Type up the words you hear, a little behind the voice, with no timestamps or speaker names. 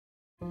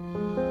The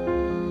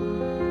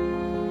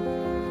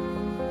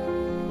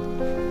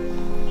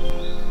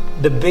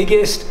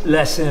biggest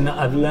lesson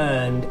I've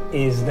learned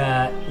is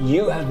that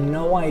you have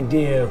no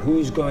idea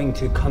who's going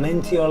to come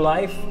into your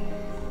life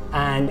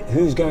and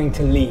who's going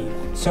to leave.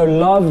 So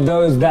love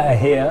those that are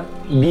here,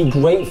 be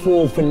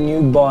grateful for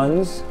new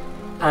bonds,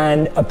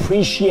 and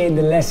appreciate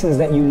the lessons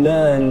that you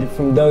learned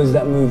from those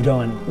that moved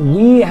on.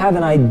 We have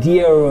an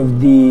idea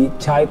of the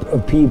type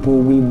of people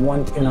we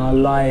want in our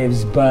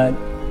lives, but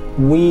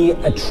we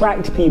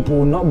attract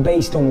people not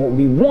based on what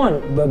we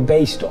want, but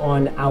based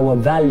on our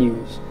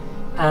values.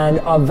 And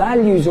our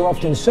values are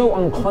often so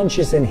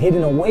unconscious and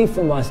hidden away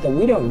from us that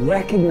we don't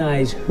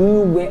recognize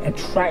who we're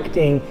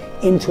attracting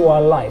into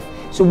our life.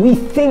 So we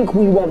think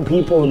we want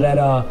people that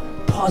are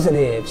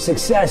positive,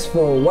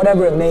 successful,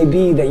 whatever it may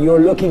be that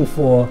you're looking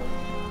for,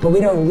 but we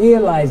don't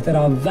realize that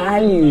our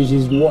values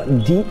is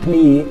what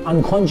deeply,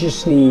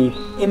 unconsciously,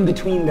 in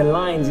between the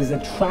lines is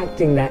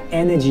attracting that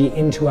energy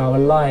into our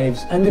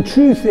lives. And the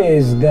truth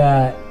is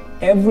that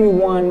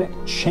everyone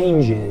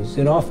changes,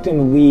 and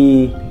often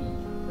we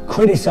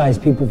criticize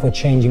people for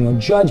changing or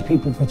judge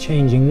people for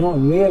changing,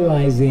 not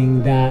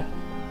realizing that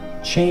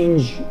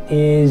change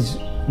is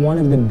one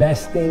of the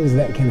best things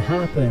that can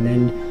happen.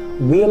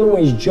 And we'll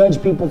always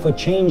judge people for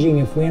changing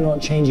if we're not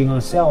changing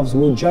ourselves.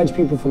 We'll judge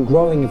people for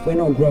growing if we're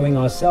not growing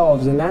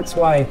ourselves. And that's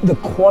why the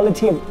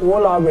quality of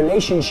all our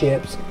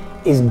relationships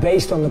is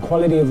based on the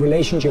quality of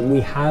relationship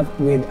we have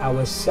with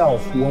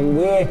ourselves. When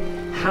we're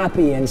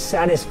happy and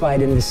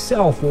satisfied in the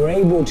self, we're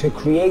able to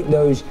create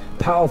those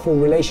powerful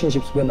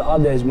relationships with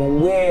others. When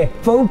we're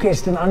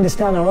focused and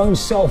understand our own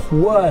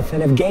self-worth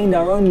and have gained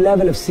our own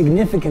level of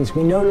significance,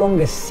 we no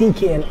longer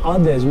seek it in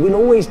others. We'll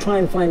always try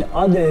and find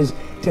others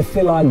to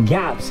fill our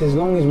gaps as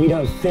long as we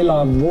don't fill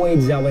our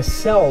voids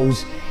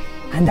ourselves.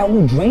 And that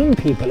will drain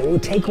people. It will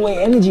take away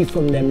energy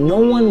from them. No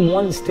one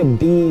wants to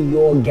be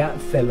your gap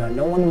filler.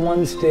 No one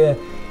wants to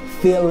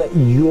fill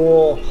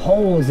your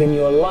holes in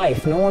your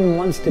life. No one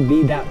wants to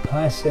be that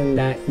person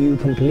that you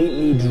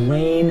completely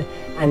drain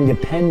and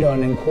depend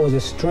on and cause a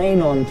strain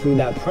on through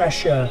that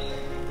pressure.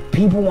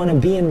 People want to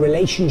be in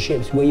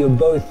relationships where you're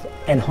both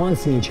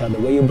enhancing each other,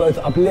 where you're both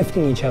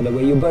uplifting each other,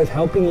 where you're both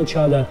helping each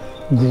other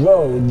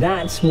grow.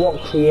 That's what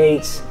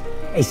creates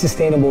a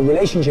sustainable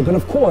relationship. And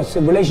of course,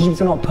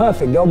 relationships are not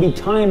perfect. There'll be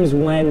times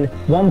when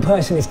one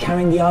person is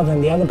carrying the other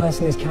and the other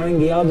person is carrying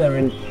the other,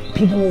 and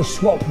people will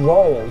swap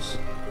roles.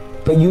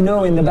 But you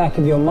know in the back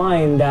of your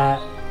mind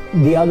that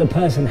the other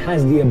person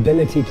has the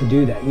ability to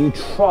do that. You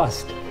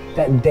trust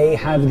that they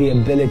have the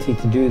ability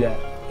to do that.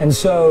 And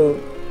so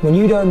when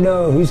you don't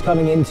know who's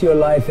coming into your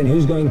life and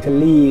who's going to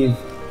leave,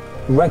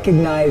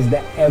 recognize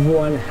that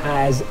everyone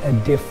has a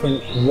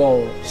different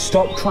role.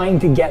 Stop trying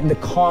to get the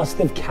cast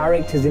of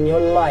characters in your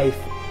life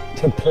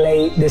to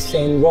play the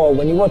same role.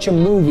 When you watch a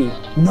movie,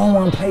 no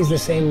one plays the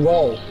same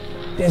role.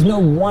 There's no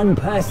one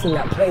person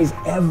that plays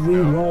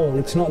every role.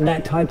 It's not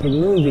that type of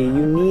movie.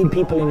 You need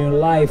people in your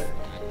life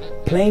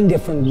playing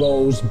different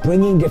roles,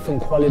 bringing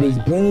different qualities,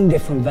 bringing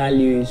different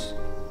values,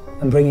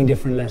 and bringing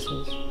different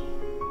lessons.